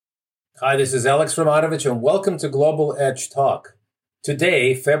Hi, this is Alex Romanovich, and welcome to Global Edge Talk.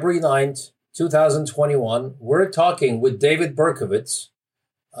 Today, February 9th, 2021, we're talking with David Berkowitz,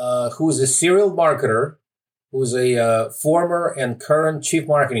 who's a serial marketer, who's a former and current chief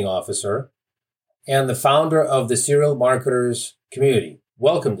marketing officer, and the founder of the Serial Marketers community.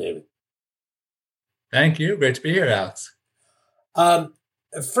 Welcome, David. Thank you. Great to be here, Alex.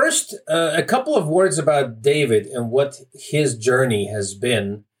 First, a couple of words about David and what his journey has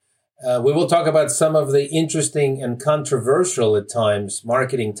been. We will talk about some of the interesting and controversial at times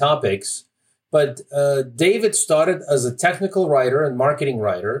marketing topics. But David started as a technical writer and marketing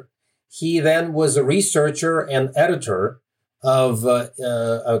writer. He then was a researcher and editor of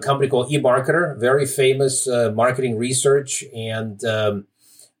a company called eMarketer, very famous marketing research and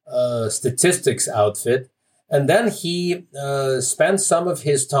statistics outfit. And then he spent some of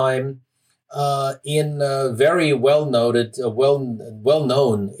his time in very well-known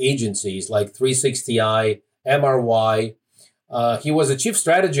agencies like 360i, MRY. He was a chief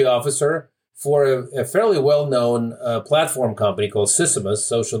strategy officer for a fairly well-known platform company called Systemus,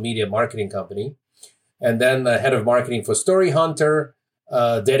 social media marketing company, and then head of marketing for Story Hunter,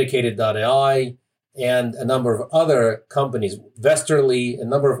 Dedicated.ai, and a number of other companies, Vesterly, a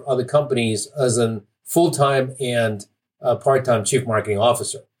number of other companies as a full-time and part-time chief marketing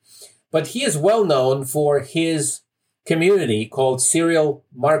officer. But he is well known for his community called Serial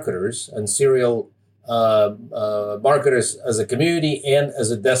Marketers and Serial Marketers as a community and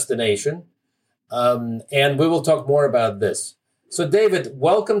as a destination. And we will talk more about this. So, David,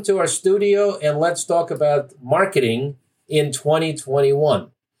 welcome to our studio, and let's talk about marketing in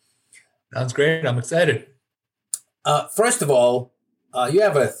 2021. Sounds great. I'm excited. First of all, you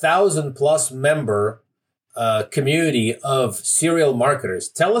have 1,000+ member community of serial marketers.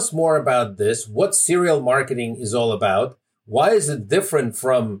 Tell us more about this, what serial marketing is all about. Why is it different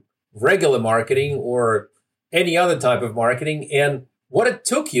from regular marketing or any other type of marketing, and what it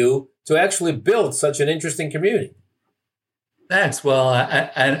took you to actually build such an interesting community? Thanks. Well,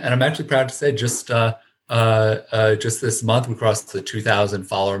 and I'm actually proud to say just this month we crossed the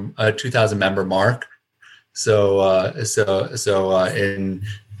 2,000 member mark. So in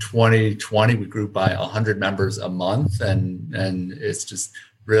 2020 we grew by 100 members a month, and it's just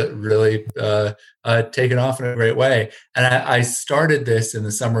really taken off in a great way. And I started this in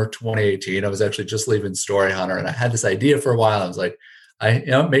the summer of 2018. I was actually just leaving Story Hunter, and I had this idea for a while. I was like,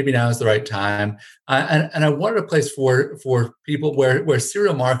 maybe now is the right time. And I wanted a place for people where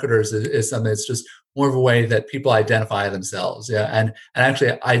serial marketers is something that's just more of a way that people identify themselves. Yeah. And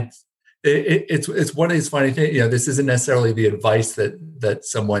actually it's one of these funny things, this isn't necessarily the advice that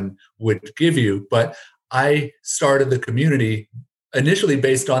someone would give you, but I started the community initially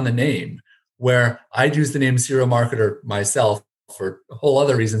based on the name, where I'd used the name Serial Marketer myself for a whole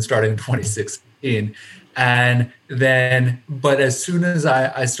other reason starting in 2016. And then, but as soon as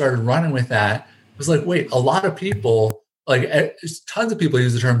I started running with that, I was like, wait, a lot of people, tons of people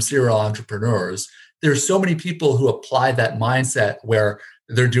use the term serial entrepreneurs. There's so many people who apply that mindset where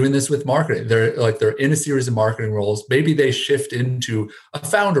they're doing this with marketing. They're in a series of marketing roles. Maybe they shift into a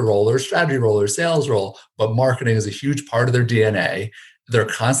founder role or a strategy role or sales role, but marketing is a huge part of their DNA. They're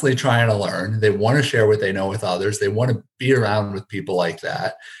constantly trying to learn. They want to share what they know with others. They want to be around with people like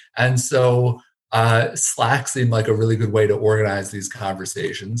that. And so Slack seemed like a really good way to organize these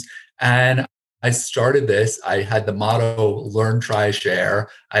conversations. And I started this. I had the motto, learn, try, share.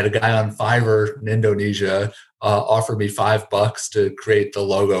 I had a guy on Fiverr in Indonesia offer me $5 to create the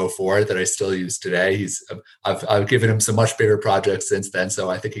logo for it that I still use today. I've given him some much bigger projects since then, so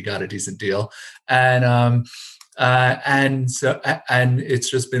I think he got a decent deal. And it's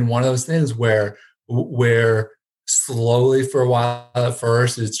just been one of those things where slowly for a while at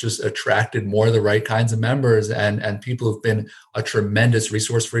first, it's just attracted more of the right kinds of members, and people have been a tremendous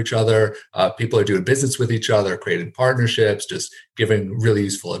resource for each other. People are doing business with each other, creating partnerships, just giving really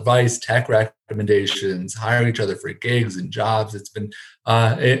useful advice, tech recommendations, hiring each other for gigs and jobs. It's been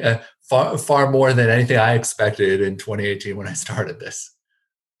far more than anything I expected in 2018 when I started this.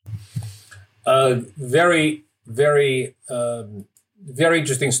 Very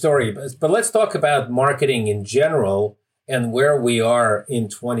interesting story. But let's talk about marketing in general and where we are in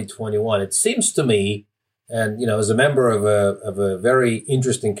 2021. It seems to me, and as a member of a very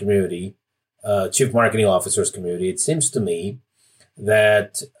interesting community, chief marketing officers community, it seems to me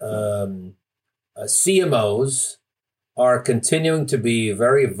that CMOs are continuing to be a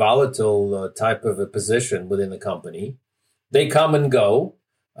very volatile type of a position within the company. They come and go.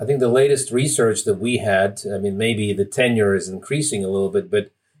 I think the latest research that we had, maybe the tenure is increasing a little bit,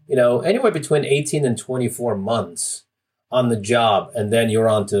 but, anywhere between 18 and 24 months on the job, and then you're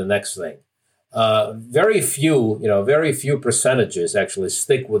on to the next thing. Very few percentages actually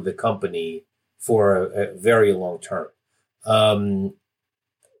stick with the company for a very long term.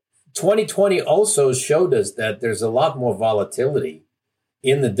 2020 also showed us that there's a lot more volatility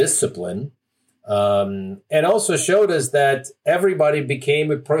in the discipline, and also showed us that everybody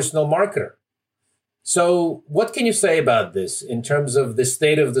became a personal marketer. So what can you say about this in terms of the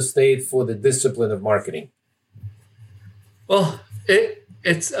state of the state for the discipline of marketing? Well,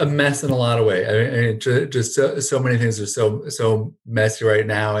 it's a mess in a lot of ways. I mean, just so many things are so messy right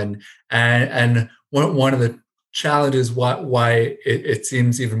now, and one of the challenges why it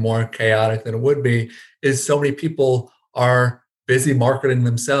seems even more chaotic than it would be is so many people are busy marketing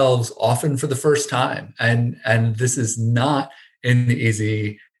themselves, often for the first time, and this is not an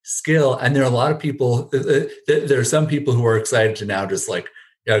easy skill. And there are a lot of people. There are some people who are excited to now just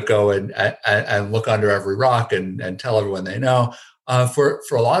go and look under every rock and tell everyone they know. For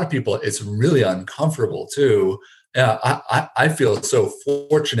a lot of people, it's really uncomfortable too. I feel so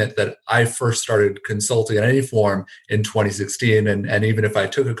fortunate that I first started consulting in any form in 2016, and even if I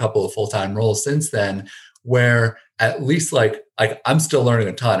took a couple of full-time roles since then, where at least like I'm still learning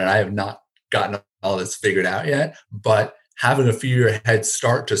a ton, and I have not gotten all this figured out yet, but having a few year head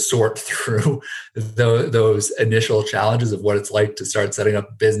start to sort through those initial challenges of what it's like to start setting up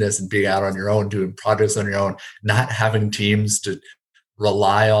a business and being out on your own, doing projects on your own, not having teams to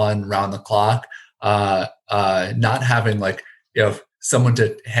rely on round the clock, not having someone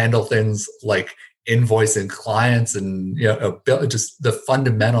to handle things like invoicing clients and just the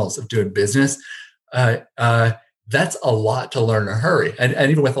fundamentals of doing business. That's a lot to learn in a hurry.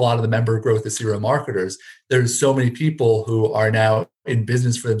 And even with a lot of the member growth of serial marketers, there's so many people who are now in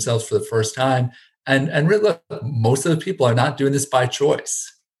business for themselves for the first time. And really, look, most of the people are not doing this by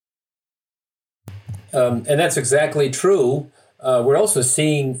choice. And that's exactly true. We're also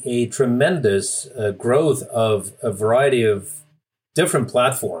seeing a tremendous growth of a variety of different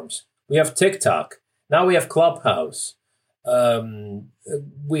platforms. We have TikTok. Now we have Clubhouse.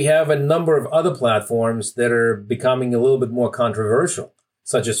 We have a number of other platforms that are becoming a little bit more controversial,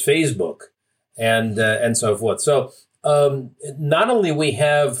 such as Facebook and so forth. So not only we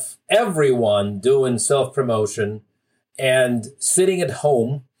have everyone doing self-promotion and sitting at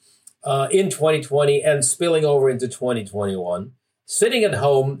home in 2020 and spilling over into 2021, sitting at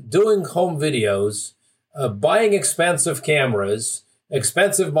home, doing home videos, buying expensive cameras,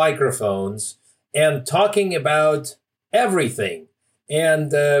 expensive microphones, and talking about everything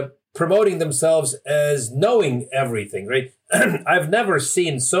and promoting themselves as knowing everything, right? I've never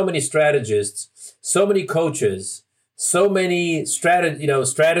seen so many strategists, so many coaches, so many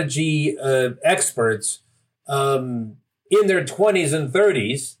strategy experts in their 20s and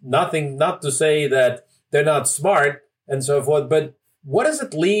 30s. Not to say that they're not smart and so forth, but what does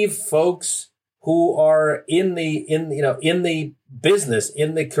it leave folks who are in the business,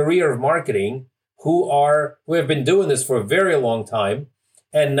 in the career of marketing, who have been doing this for a very long time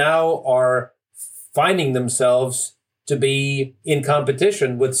and now are finding themselves to be in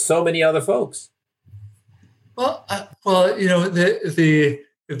competition with so many other folks? Well,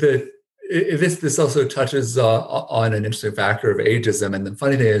 this also touches on an interesting factor of ageism, and the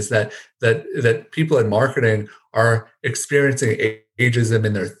funny thing is that people in marketing are experiencing ageism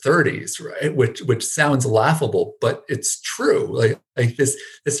in their 30s, right? Which sounds laughable, but it's true. Like this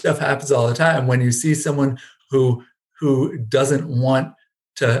stuff happens all the time. When you see someone who doesn't want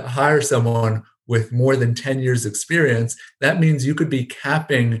to hire someone with more than 10 years experience, that means you could be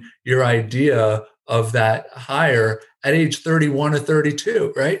capping your idea of that hire at age 31 or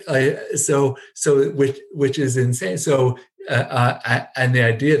 32, right? So which is insane. So and the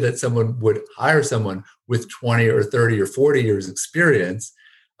idea that someone would hire someone with 20 or 30 or 40 years experience,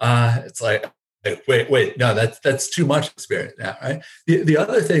 it's like, wait, no, that's too much experience now, right? The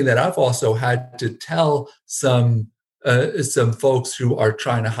other thing that I've also had to tell some folks who are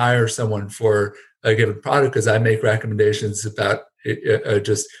trying to hire someone for a given product, because I make recommendations about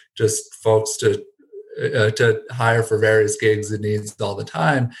just folks to hire for various gigs and needs all the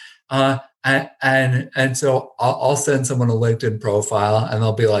time. And so I'll send someone a LinkedIn profile and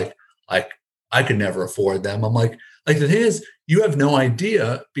they'll be like, I could never afford them. I'm like the thing is, you have no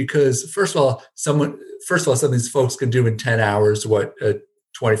idea, because first of all, some of these folks can do in 10 hours what a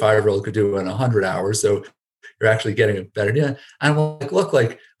 25-year-old could do in 100 hours. So you're actually getting a better deal. And I'm like, look,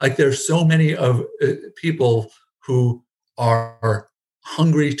 like there's so many of people who are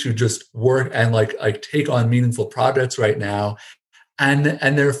hungry to just work and like take on meaningful projects right now. And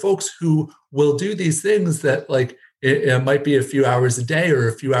there are folks who will do these things that like it might be a few hours a day or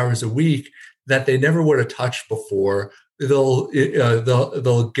a few hours a week that they never would have touched before.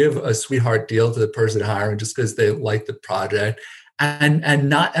 they'll give a sweetheart deal to the person hiring just because they like the project, and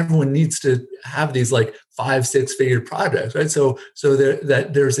not everyone needs to have these like 5-6 figure projects, right? So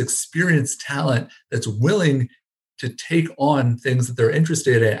there's experienced talent that's willing to take on things that they're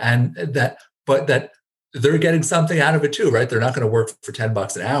interested in, and that they're getting something out of it too, right? They're not going to work for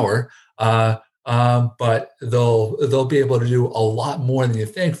 $10 an hour. But they'll be able to do a lot more than you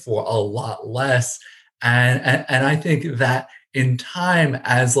think for a lot less, and I think that in time,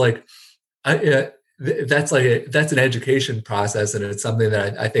 as like that's an education process, and it's something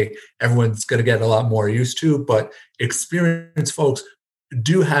that I think everyone's going to get a lot more used to. But experienced folks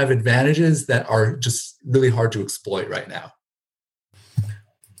do have advantages that are just really hard to exploit right now.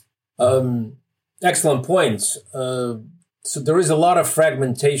 Excellent points. So there is a lot of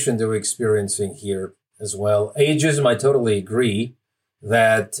fragmentation that we're experiencing here as well. Ageism, I totally agree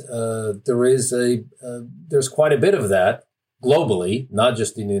that there's quite a bit of that globally, not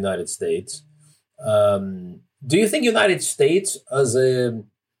just in the United States. Do you think United States as a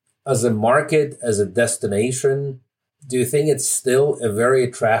market, as a destination, do you think it's still a very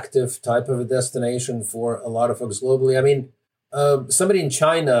attractive type of a destination for a lot of folks globally? I mean, somebody in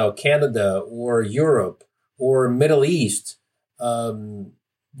China, or Canada, or Europe, or Middle East,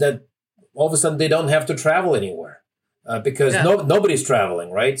 that all of a sudden they don't have to travel anywhere because nobody's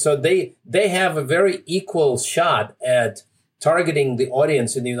traveling, right? So they have a very equal shot at targeting the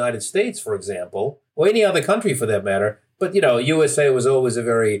audience in the United States, for example, or any other country for that matter. But, USA was always a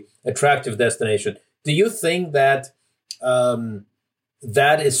very attractive destination. Do you think that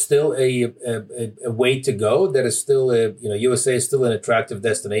that is still a way to go? That is still USA is still an attractive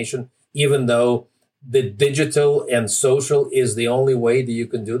destination, even though the digital and social is the only way that you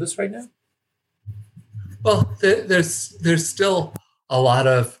can do this right now? Well, there's still a lot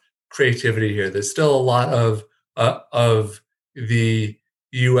of creativity here. There's still a lot of the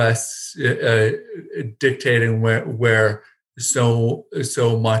U.S. Dictating where so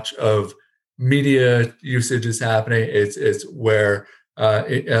much of media usage is happening. It's where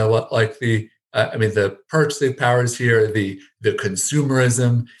the purchasing power is here, the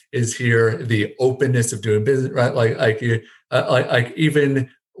consumerism is here, the openness of doing business, right? Like even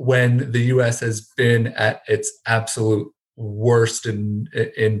when the U.S. has been at its absolute worst in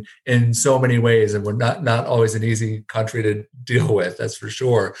so many ways, and we're not always an easy country to deal with, that's for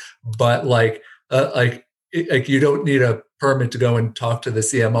sure. But you don't need a permit to go and talk to the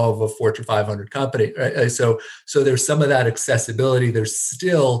CMO of a Fortune 500 company, right? So there's some of that accessibility. There's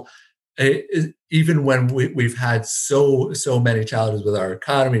still, even when we've had so many challenges with our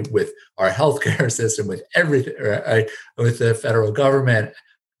economy, with our healthcare system, with everything, right? With the federal government,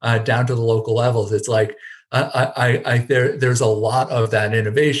 down to the local levels, it's like there's a lot of that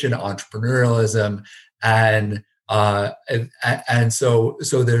innovation, entrepreneurialism, and so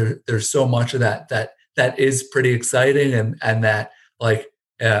there's so much of that is pretty exciting, and that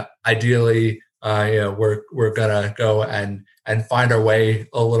ideally we're gonna go and find our way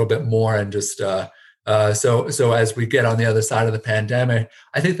a little bit more, and just so as we get on the other side of the pandemic,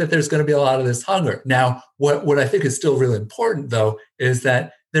 I think that there's going to be a lot of this hunger. Now, what I think is still really important though is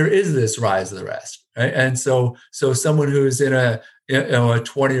that there is this rise of the rest, right? And so someone who's in a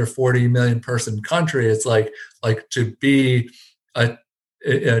 20 or 40 million person country, it's like to be a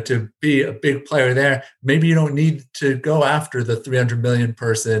big player there, maybe you don't need to go after the 300 million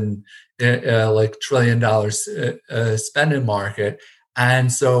person $1 trillion spending market.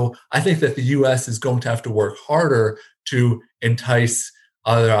 And so I think that the U.S. is going to have to work harder to entice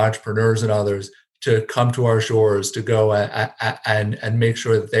other entrepreneurs and others to come to our shores, to go and make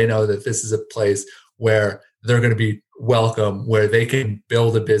sure that they know that this is a place where they're going to be welcome, where they can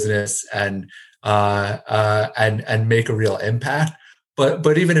build a business and make a real impact.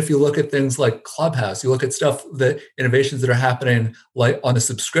 But even if you look at things like Clubhouse, you look at stuff, the innovations that are happening like on the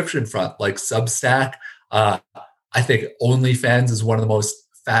subscription front, like Substack. I think OnlyFans is one of the most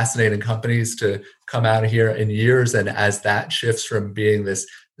fascinating companies to come out of here in years. And as that shifts from being this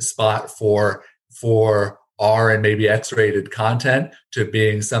spot for R and maybe X-rated content to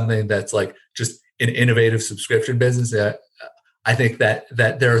being something that's like just an innovative subscription business, I think that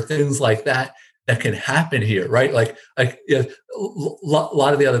there are things like that can happen here, right? A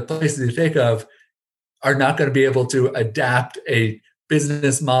lot of the other places you think of are not going to be able to adapt a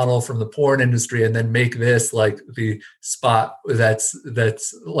business model from the porn industry and then make this like the spot that's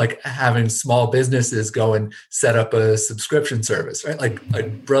like having small businesses go and set up a subscription service, right?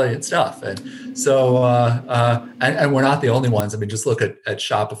 Like brilliant stuff. And so and we're not the only ones. I mean, just look at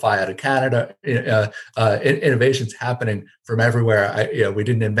Shopify out of Canada. Innovations happening from everywhere. We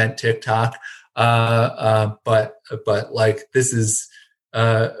didn't invent TikTok. But like this is,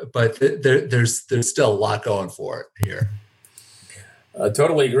 there's still a lot going for it here. I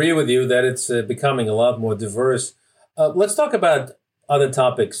totally agree with you that it's becoming a lot more diverse. Let's talk about other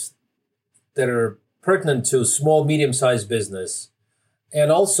topics that are pertinent to small, medium-sized business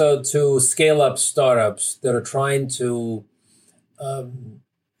and also to scale-up startups that are trying to,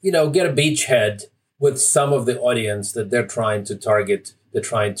 get a beachhead with some of the audience that they're trying to target, they're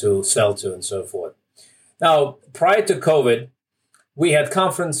trying to sell to, and so forth. Now, prior to COVID, we had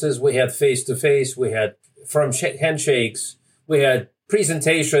conferences, we had face-to-face, we had firm handshakes, we had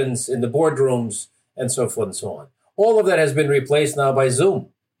presentations in the boardrooms, and so forth and so on. All of that has been replaced now by Zoom.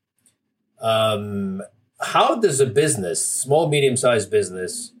 How does a business, small, medium-sized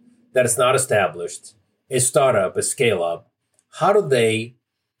business that is not established, a startup, a scale-up, how do they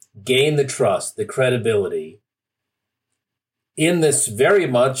gain the trust, the credibility in this very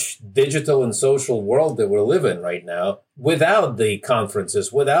much digital and social world that we're living right now, without the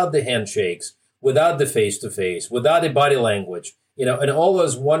conferences, without the handshakes, without the face-to-face, without the body language, and all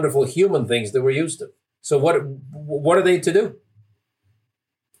those wonderful human things that we're used to? So what are they to do?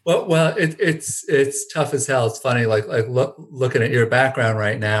 Well, it's tough as hell. It's funny, looking at your background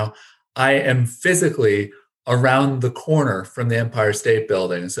right now. I am physically around the corner from the Empire State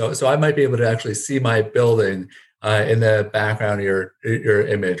Building, so I might be able to actually see my building in the background of your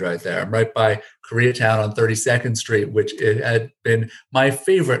image right there. I'm right by Koreatown on 32nd Street, which it had been my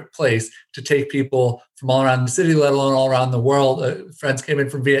favorite place to take people from all around the city, let alone all around the world. Friends came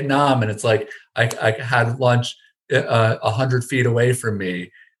in from Vietnam, and it's like I had lunch 100 feet away from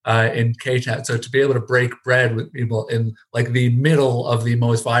me in K-Town. So to be able to break bread with people in like the middle of the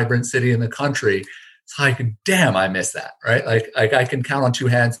most vibrant city in the country, it's like, damn, I miss that, right? Like I can count on two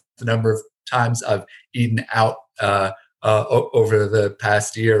hands the number of times I've eaten out over the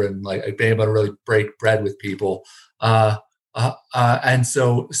past year, and like I've been able to really break bread with people. And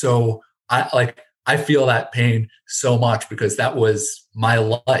so I feel that pain so much because that was my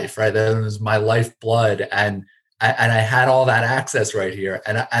life, right? That was my lifeblood, and I had all that access right here,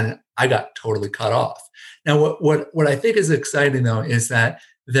 and I got totally cut off. Now, what I think is exciting though is that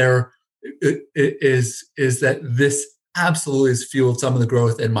there is that this absolutely has fueled some of the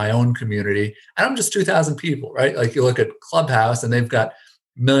growth in my own community, and I'm just 2,000 people, right? Like you look at Clubhouse, and they've got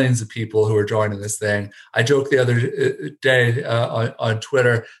millions of people who are joining this thing. I joked the other day on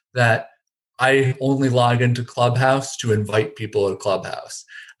Twitter that I only log into Clubhouse to invite people to Clubhouse.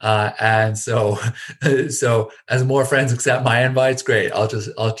 And so as more friends accept my invites, great. I'll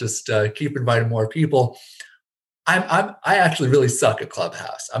just keep inviting more people. I actually really suck at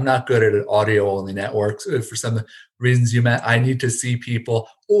Clubhouse. I'm not good at audio only networks for some reasons you meant. I need to see people,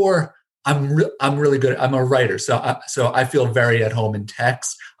 or I'm really good. I'm a writer, so I feel very at home in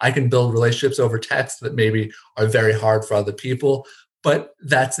text. I can build relationships over text that maybe are very hard for other people, but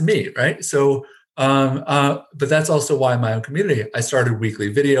that's me, right? So. But that's also why in my own community, I started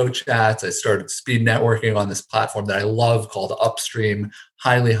weekly video chats. I started speed networking on this platform that I love called Upstream.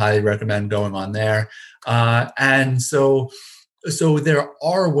 Highly, highly recommend going on there. And so there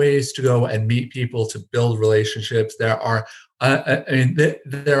are ways to go and meet people, to build relationships. There are,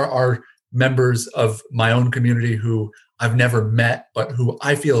 there are members of my own community who I've never met, but who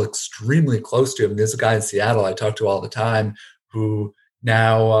I feel extremely close to. I mean, there's a guy in Seattle I talk to all the time who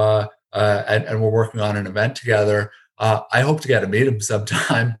now, and we're working on an event together. I hope to get to meet him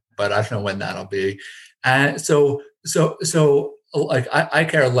sometime, but I don't know when that'll be. And so like I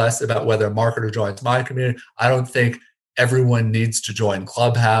care less about whether a marketer joins my community. I don't think everyone needs to join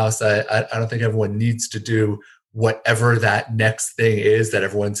Clubhouse. I don't think everyone needs to do whatever that next thing is that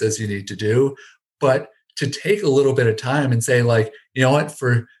everyone says you need to do. But to take a little bit of time and say, like, you know what,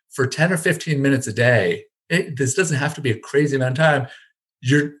 for 10 or 15 minutes a day, this doesn't have to be a crazy amount of time.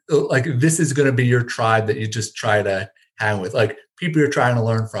 You're like, this is going to be your tribe that you just try to hang with, like people you're trying to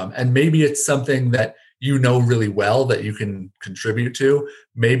learn from. And maybe it's something that you know really well that you can contribute to.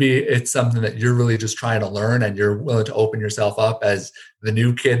 Maybe it's something that you're really just trying to learn and you're willing to open yourself up as the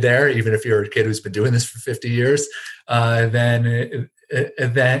new kid there, even if you're a kid who's been doing this for 50 years, then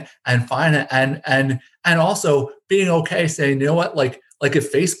and find it. And also being okay saying, you know what, like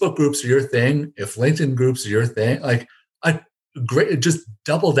if Facebook groups are your thing, if LinkedIn groups are your thing, great, just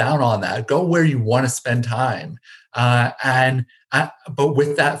double down on that. Go where you want to spend time, but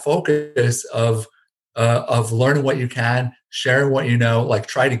with that focus of learning what you can, sharing what you know. Like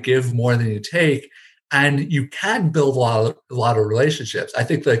try to give more than you take, and you can build a lot of relationships. I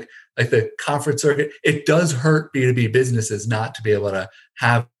think like the conference circuit, it does hurt B2B businesses not to be able to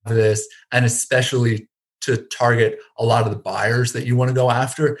have this, and especially to target a lot of the buyers that you want to go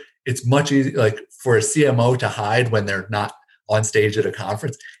after. it's much easier, like for a CMO to hide when they're not on stage at a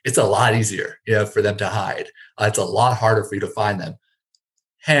conference. It's a lot easier, for them to hide. It's a lot harder for you to find them,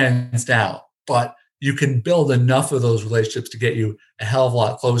 hands down. But you can build enough of those relationships to get you a hell of a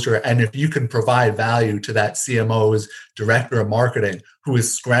lot closer. And if you can provide value to that CMO's director of marketing who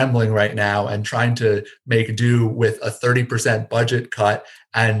is scrambling right now and trying to make do with a 30% budget cut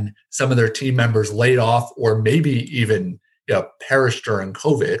and some of their team members laid off or maybe even perished during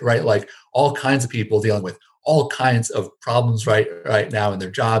COVID, right? Like all kinds of people dealing with all kinds of problems right now in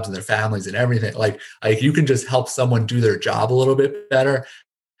their jobs and their families and everything. Like you can just help someone do their job a little bit better.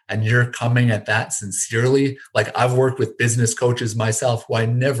 And you're coming at that sincerely. Like I've worked with business coaches myself who I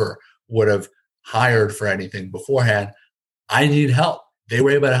never would have hired for anything beforehand. I need help. They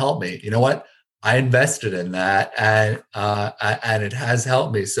were able to help me. You know what? I invested in that, and it has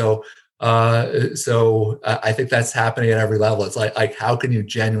helped me. So I think that's happening at every level. It's like how can you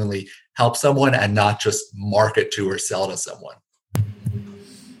genuinely help someone and not just market to or sell to someone?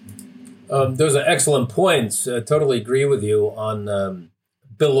 Those are excellent points. I totally agree with you on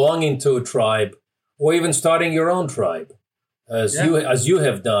belonging to a tribe, or even starting your own tribe, as you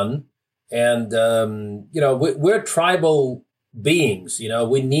have done. And we're tribal beings.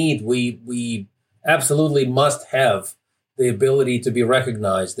 We absolutely must have the ability to be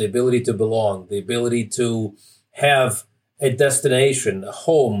recognized, the ability to belong, the ability to have a destination, a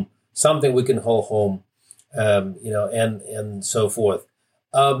home, something we can call home, and so forth.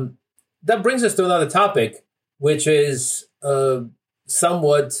 That brings us to another topic, which is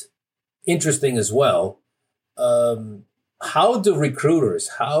somewhat interesting as well. How do recruiters,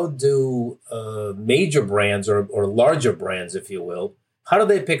 how do major brands or larger brands, if you will, how do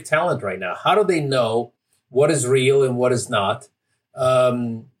they pick talent right now? How do they know what is real and what is not?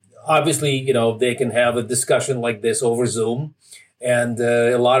 Obviously, they can have a discussion like this over Zoom, and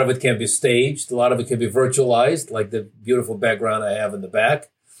a lot of it can be staged. A lot of it can be virtualized, like the beautiful background I have in the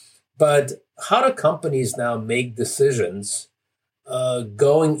back. But how do companies now make decisions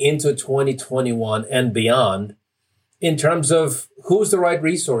going into 2021 and beyond in terms of who's the right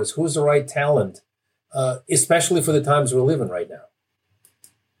resource, who's the right talent, especially for the times we're living right now?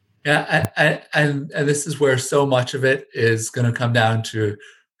 Yeah, and this is where so much of it is going to come down to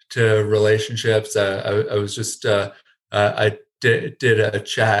relationships. I was just I did a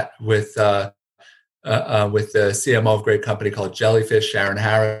chat with the CMO of a great company called Jellyfish, Sharon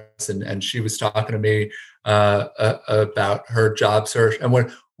Harris, and she was talking to me about her job search. And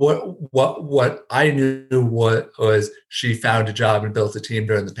what I knew was she found a job and built a team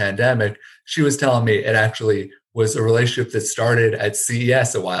during the pandemic. She was telling me it actually was a relationship that started at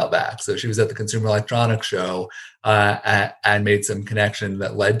CES a while back. So she was at the Consumer Electronics Show and made some connection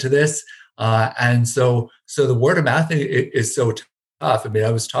that led to this. And so the word of mouth thing is so tough. I mean,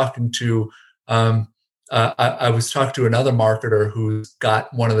 I was talking to another marketer who's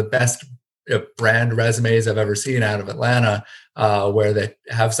got one of the best brand resumes I've ever seen out of Atlanta, where they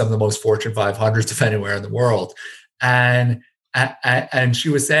have some of the most Fortune 500s of anywhere in the world. And she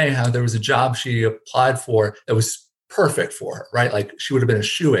was saying how there was a job she applied for that was perfect for her, right? Like she would have been a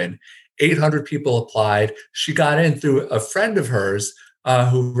shoo-in. 800 people applied. She got in through a friend of hers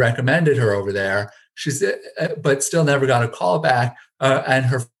who recommended her over there. She said, but still never got a call back. And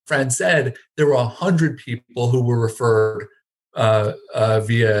her friend said there were 100 people who were referred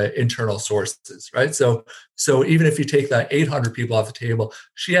via internal sources, right? So even if you take that 800 people off the table,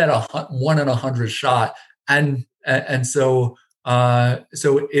 she had a 1 in 100 shot, and so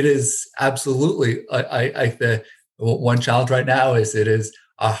it is absolutely. The one challenge right now is it is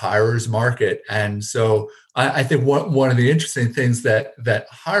a hirer's market, and so I think one of the interesting things that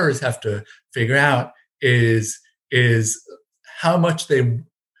hirers have to figure out is how much they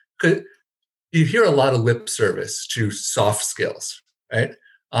could. You hear a lot of lip service to soft skills, right?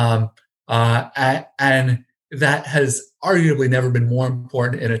 And that has arguably never been more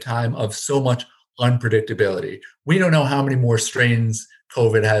important in a time of so much unpredictability. We don't know how many more strains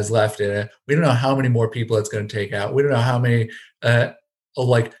COVID has left in it. We don't know how many more people it's going to take out. We don't know how many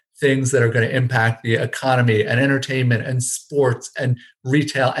things that are going to impact the economy and entertainment and sports and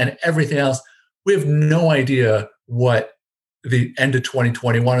retail and everything else. We have no idea what the end of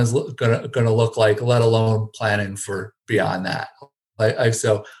 2021 is going to look like, let alone planning for beyond that.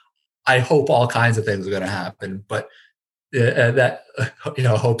 So I hope all kinds of things are going to happen, but that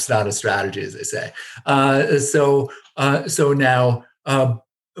hope's not a strategy, as they say. So now,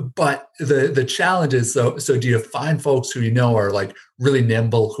 but the challenge is, so do you find folks who are like really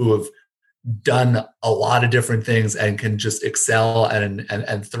nimble, who have done a lot of different things and can just excel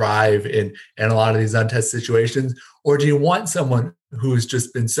and thrive in a lot of these untested situations? Or do you want someone who's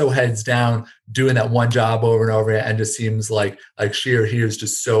just been so heads down doing that one job over and over and just seems like she or he is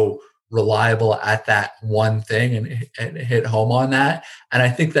just so reliable at that one thing and hit home on that? And I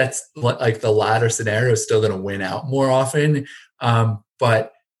think that's like the latter scenario is still going to win out more often.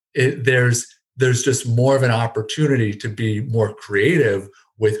 But there's just more of an opportunity to be more creative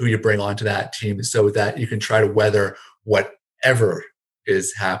with who you bring onto that team so that you can try to weather whatever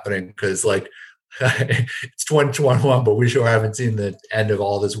is happening. Because like it's 2021, but we sure haven't seen the end of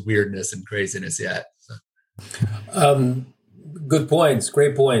all this weirdness and craziness yet. So. Good points.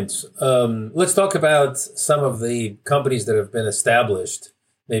 Great points. Let's talk about some of the companies that have been established,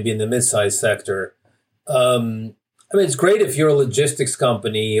 maybe in the mid-sized sector. I mean, it's great if you're a logistics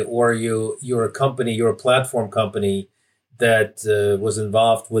company or you're a platform company that was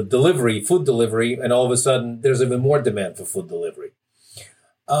involved with food delivery, and all of a sudden there's even more demand for food delivery.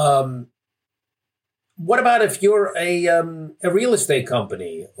 What about if you're a real estate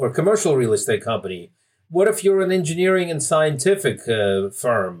company or commercial real estate company? What if you're an engineering and scientific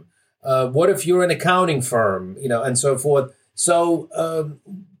firm? What if you're an accounting firm? And so forth. So,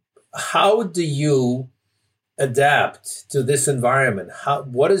 how do you adapt to this environment?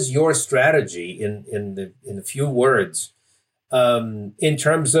 What is your strategy in a few words in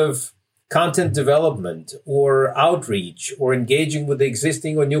terms of content development or outreach or engaging with the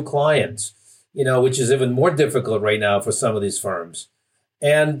existing or new clients? Which is even more difficult right now for some of these firms.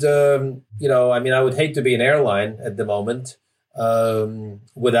 And, I mean, I would hate to be an airline at the moment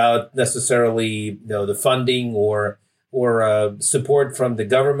without necessarily, the funding or support from the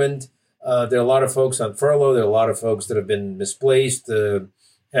government. There are a lot of folks on furlough. There are a lot of folks that have been misplaced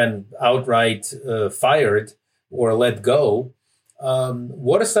and outright fired or let go.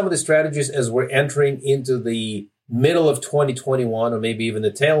 What are some of the strategies as we're entering into the middle of 2021 or maybe even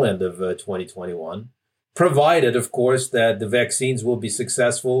the tail end of 2021? Provided, of course, that the vaccines will be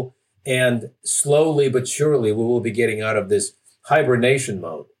successful and slowly but surely we will be getting out of this hibernation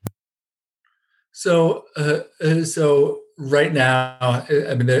mode. So right now,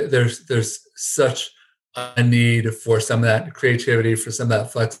 I mean, there's such a need for some of that creativity, for some of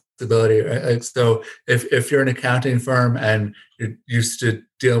that flexibility. Right? So if you're an accounting firm and you're used to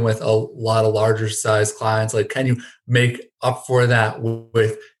dealing with a lot of larger size clients, like, can you make up for that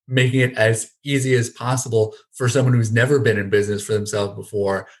with making it as easy as possible for someone who's never been in business for themselves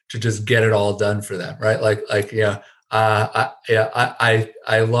before to just get it all done for them, right?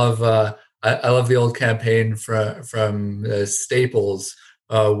 I love the old campaign from Staples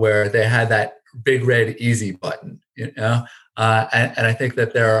where they had that big red easy button, and I think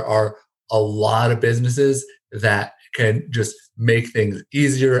that there are a lot of businesses that can just make things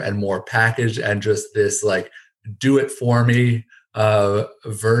easier and more packaged and just this like do it for me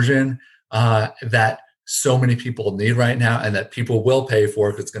version that so many people need right now and that people will pay for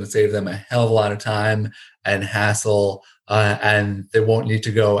because it's going to save them a hell of a lot of time and hassle, and they won't need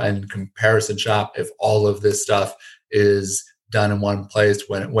to go and comparison shop if all of this stuff is done in one place.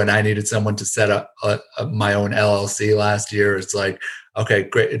 When I needed someone to set up my own LLC last year, it's like, okay,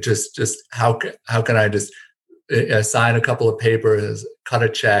 great. It just how can I just sign a couple of papers, cut a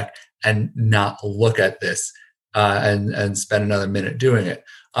check, and not look at this and spend another minute doing it.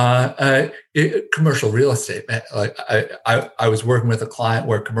 Commercial real estate, man, like I was working with a client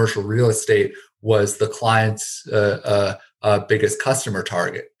where commercial real estate was the client's biggest customer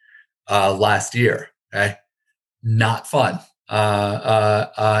target last year. Okay, not fun.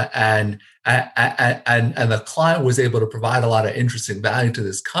 And the client was able to provide a lot of interesting value to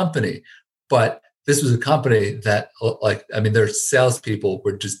this company, but this was a company that, like, I mean, their salespeople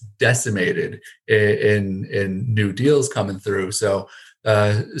were just decimated in new deals coming through. So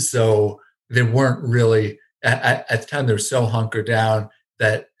they weren't really at the time. They were so hunkered down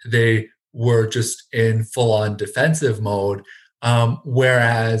that they were just in full-on defensive mode.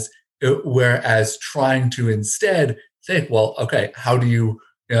 Whereas trying to instead think, well, okay, how do you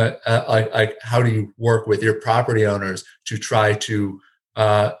how do you work with your property owners to try to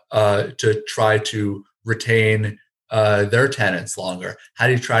retain their tenants longer? How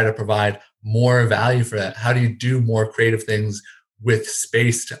do you try to provide more value for that? How do you do more creative things with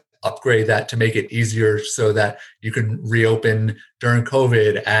space to upgrade that to make it easier so that you can reopen during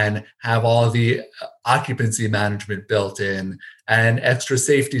COVID and have all the occupancy management built in and extra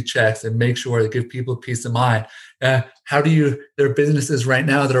safety checks and make sure to give people peace of mind? There are businesses right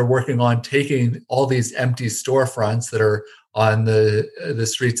now that are working on taking all these empty storefronts that are on the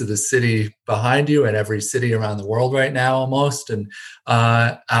streets of the city behind you and every city around the world right now almost, and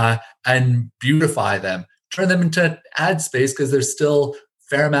beautify them, turn them into ad space, because there's still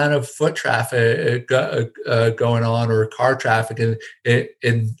fair amount of foot traffic going on, or car traffic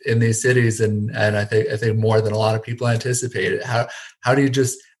in these cities, and I think more than a lot of people anticipated. How do you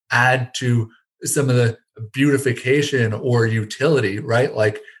just add to some of the beautification or utility, right?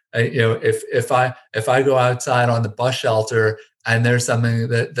 Like, if I go outside on the bus shelter and there's something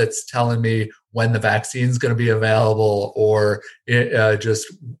that's telling me when the vaccine is going to be available, or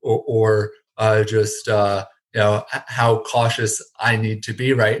how cautious I need to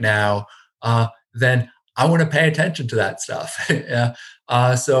be right now, then I want to pay attention to that stuff. Yeah.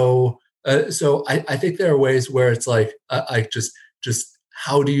 So I think there are ways where it's like just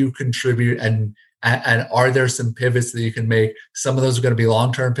how do you contribute, and are there some pivots that you can make? Some of those are going to be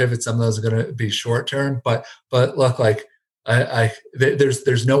long-term pivots, some of those are going to be short-term. But look, like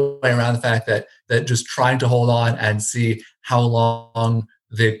there's no way around the fact that just trying to hold on and see how long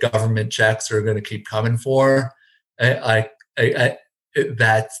the government checks are going to keep coming for, that's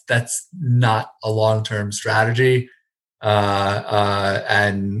not a long-term strategy,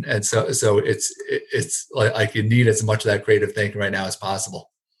 and so it's like you need as much of that creative thinking right now as possible.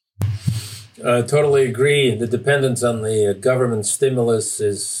 Totally agree. The dependence on the government stimulus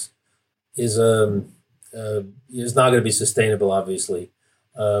is not going to be sustainable. Obviously,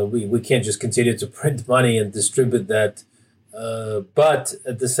 we can't just continue to print money and distribute that. But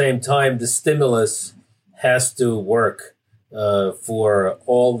at the same time, the stimulus has to work for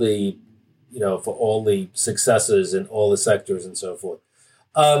all the successes in all the sectors and so forth.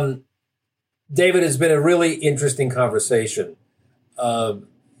 David, it's been a really interesting conversation.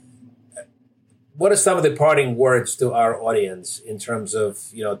 What are some of the parting words to our audience in terms of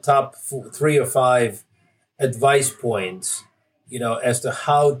top 3 or 5 advice points, as to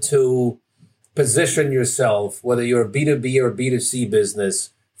how to position yourself, whether you're a B2B or B2C business,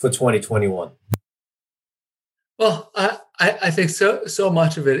 for 2021? Well, I think so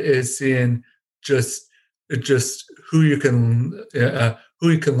much of it is seeing just who you can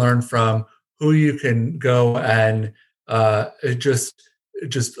learn from, who you can go and just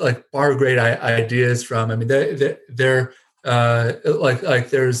like borrow great ideas from. I mean, they're like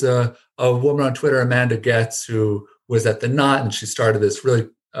there's a woman on Twitter, Amanda Getz, who was at the Knot, and she started this really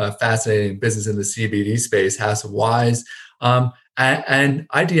fascinating business in the CBD space, House of Wise. And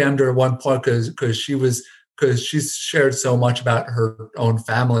I DM'd her at one point because she's shared so much about her own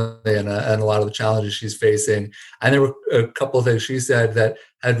family and a lot of the challenges she's facing. And there were a couple of things she said that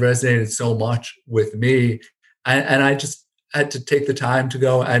had resonated so much with me. And I just had to take the time to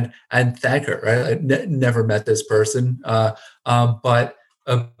go and thank her. Right, I never met this person, but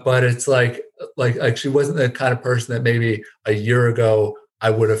it's like she wasn't the kind of person that maybe a year ago I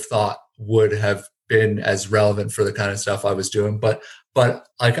would have thought would have been as relevant for the kind of stuff I was doing. But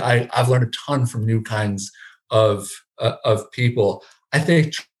like I've learned a ton from new kinds of people. I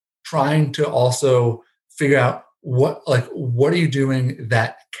think trying to also figure out what are you doing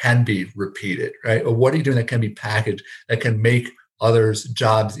that can be repeated, right? Or what are you doing that can be packaged, that can make others'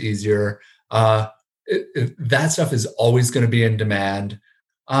 jobs easier? That stuff is always going to be in demand.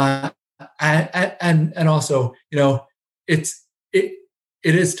 And also, it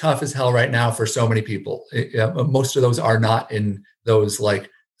is tough as hell right now for so many people. Most of those are not in those like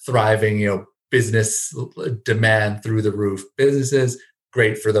thriving, business demand through the roof businesses.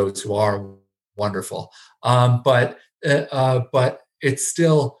 Great for those who are, wonderful. But it's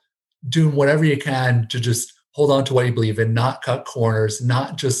still doing whatever you can to just hold on to what you believe in, not cut corners,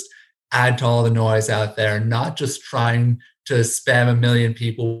 not just add to all the noise out there, not just trying to spam 1 million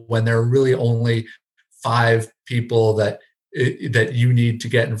people when there are really only 5 people that you need to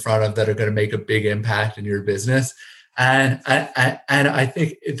get in front of that are going to make a big impact in your business. And I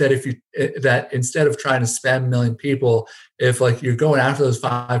think that instead of trying to spam 1 million people, if like you're going after those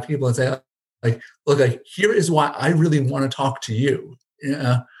 5 people and say, like, look, like here is why I really want to talk to you.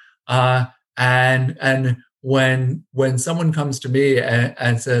 And when someone comes to me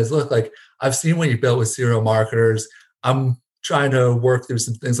and says, look, like I've seen what you built with serial marketers, I'm trying to work through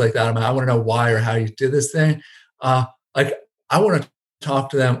some things like that. I want to know why or how you did this thing. Like I want to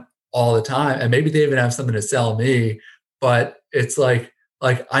talk to them all the time, and maybe they even have something to sell me, but it's like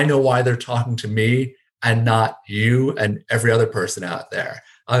I know why they're talking to me and not you and every other person out there.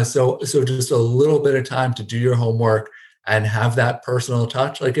 So just a little bit of time to do your homework and have that personal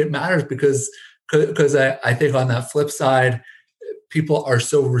touch. Like it matters because I think on that flip side, people are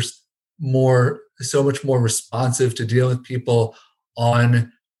so much more responsive to dealing with people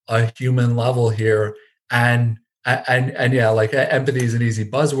on a human level here. And and yeah, like empathy is an easy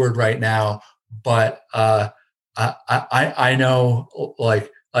buzzword right now, but I know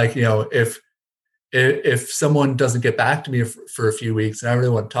you know, if someone doesn't get back to me for a few weeks and I really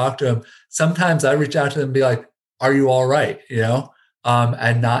want to talk to them, sometimes I reach out to them and be like, "Are you all right?" You know,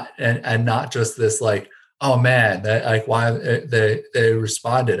 and not just this like, "Oh man, that, like why they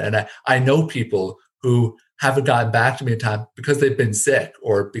responded." And I know people who haven't gotten back to me in time because they've been sick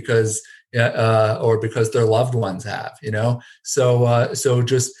or because their loved ones have. You know, so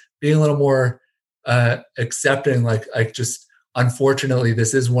just being a little more accepting, like just unfortunately,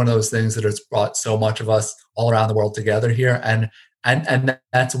 this is one of those things that has brought so much of us all around the world together here, and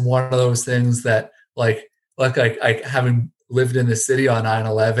that's one of those things that like having lived in the city on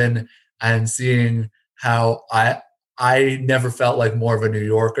 9/11 and seeing how I never felt like more of a New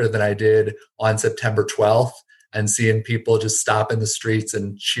Yorker than I did on September 12th, and seeing people just stop in the streets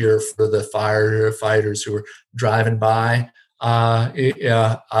and cheer for the firefighters who were driving by.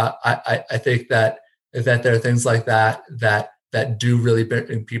 Yeah, I think that there are things like that do really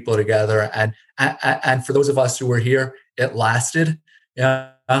bring people together, and for those of us who were here, it lasted.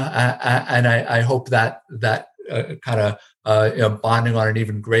 Yeah, and I hope that kind of you know, bonding on an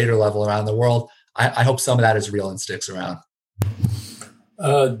even greater level around the world. I hope some of that is real and sticks around.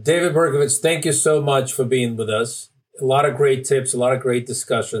 David Berkowitz, thank you so much for being with us. A lot of great tips, a lot of great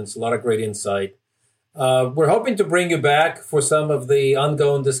discussions, a lot of great insight. We're hoping to bring you back for some of the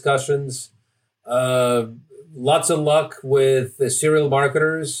ongoing discussions. Lots of luck with the serial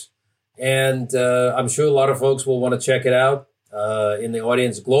marketers, and I'm sure a lot of folks will want to check it out in the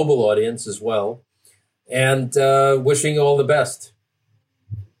audience, global audience as well. And wishing you all the best.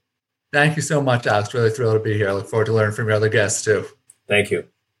 Thank you so much, Alex. Really thrilled to be here. I look forward to learning from your other guests too. Thank you.